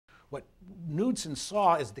what Knudsen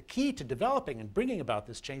saw as the key to developing and bringing about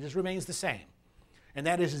this change remains the same. And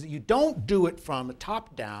that is that you don't do it from the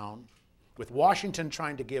top down with Washington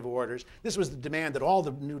trying to give orders. This was the demand that all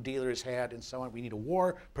the New Dealers had and so on. We need a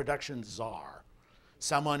war production czar,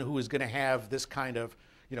 someone who is going to have this kind of,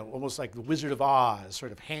 almost like the Wizard of Oz,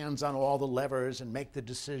 sort of hands on all the levers and make the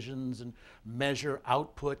decisions and measure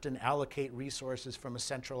output and allocate resources from a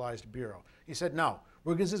centralized bureau. He said, no,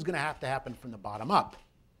 this is going to have to happen from the bottom up.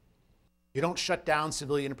 You don't shut down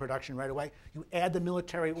civilian production right away. You add the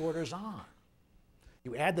military orders on.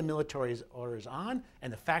 You add the military orders on,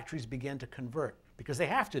 and the factories begin to convert because they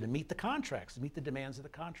have to meet the contracts, to meet the demands of the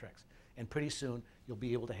contracts. And pretty soon, you'll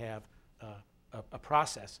be able to have a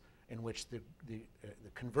process in which the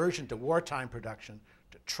conversion to wartime production,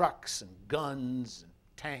 to trucks and guns and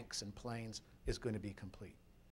tanks and planes, is going to be complete.